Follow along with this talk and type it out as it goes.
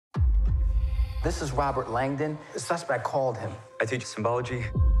This is Robert Langdon. The suspect called him. I teach symbology.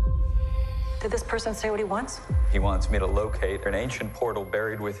 Did this person say what he wants? He wants me to locate an ancient portal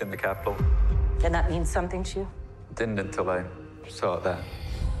buried within the capital. And that means something to you? Didn't until I saw that.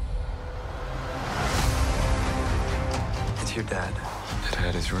 It's your dad. It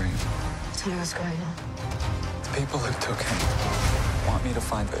had his ring. Tell me what's going on. The people who took him want me to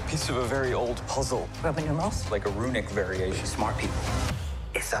find a piece of a very old puzzle. Roman numerals? Like a runic variation. Smart people.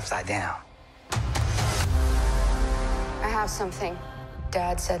 It's upside down. I have something.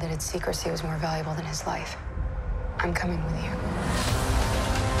 Dad said that its secrecy was more valuable than his life. I'm coming with you.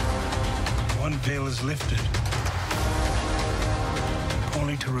 One veil is lifted,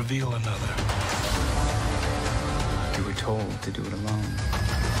 only to reveal another. You were told to do it alone.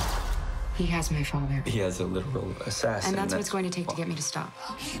 He has my father. He has a literal assassin. And that's what it's going to take to get me to stop.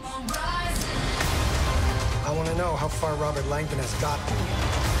 I want to know how far Robert Langdon has gotten.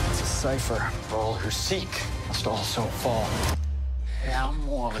 It's a cipher. For all who seek must also fall. Yeah, I'm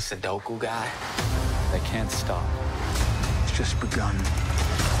more of a Sudoku guy. I can't stop. It's just begun.